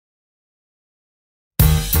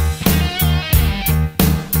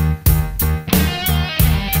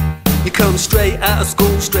Come straight out of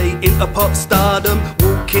school, straight into pop stardom,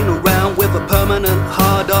 walking around with a permanent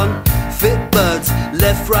hard-on. Fit birds,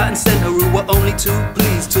 left, right and centre, who were only too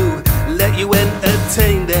pleased to let you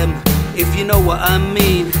entertain them, if you know what I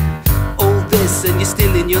mean. All this and you're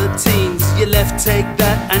still in your teens. You left, take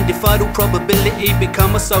that and defied all probability.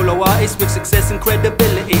 Become a solo artist with success and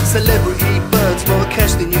credibility. Celebrity birds, more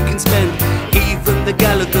cash than you can spend. Even the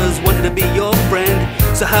Gallaghers wanted to be your friend.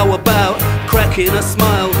 So how about cracking a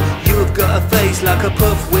smile? You've got a face like a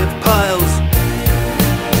puff with piles.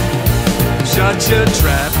 Shut your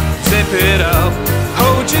trap, zip it up,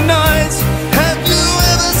 hold your noise. Have you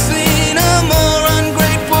ever seen a more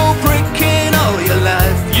ungrateful prick in all your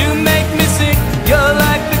life? You make me sick, you're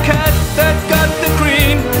like the cat that got the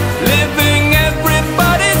cream, living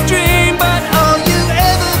everybody's dream. But all you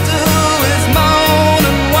ever do is moan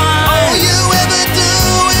and whine. All you ever do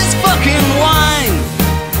is fucking whine.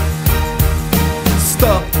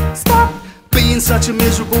 Stop, stop being such a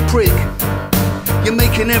miserable prick. You're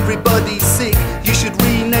making everybody sick. You should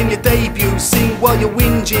rename your debut. Sing while you're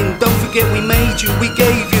whinging. Don't forget we made you, we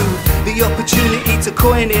gave you the opportunity to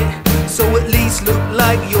coin it, so at least look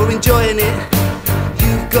like you're enjoying it.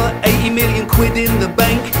 You've got 80 million quid in the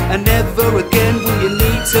bank, and never again will you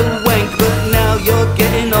need to wank. But now you're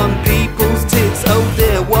getting on people's tits. Oh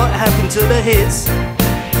dear, what happened to the hits?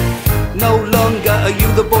 No longer are you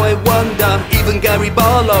the boy wonder. Even Gary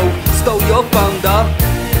Barlow stole your thunder,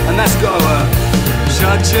 and that's gotta hurt.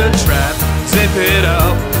 Shut your trap, zip it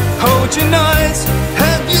up, hold your noise.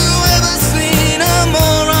 Have you ever seen a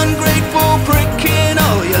more ungrateful prick in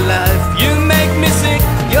all your life? You make me sick,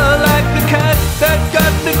 you're like the cat that got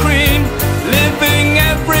the cream, living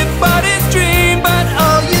everybody's dream. But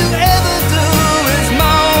all you ever do is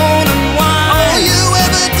moan and whine. All you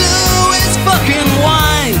ever do is fucking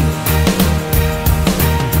whine.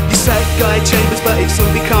 You sacked Guy Chambers, but it soon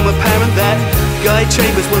become apparent that Guy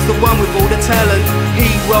Chambers was the one with all the talent. He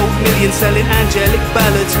wrote millions selling angelic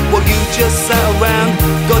ballads, while you just sat around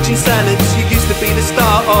dodging salads. You used to be the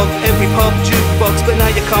star of every pop jukebox, but now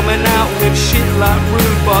you're coming out with shit like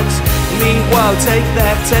Rude Box. Meanwhile, take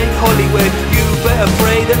that, take Hollywood. You better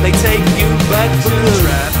pray that they take you back for good.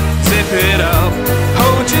 Zip it up,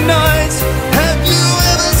 hold your noise.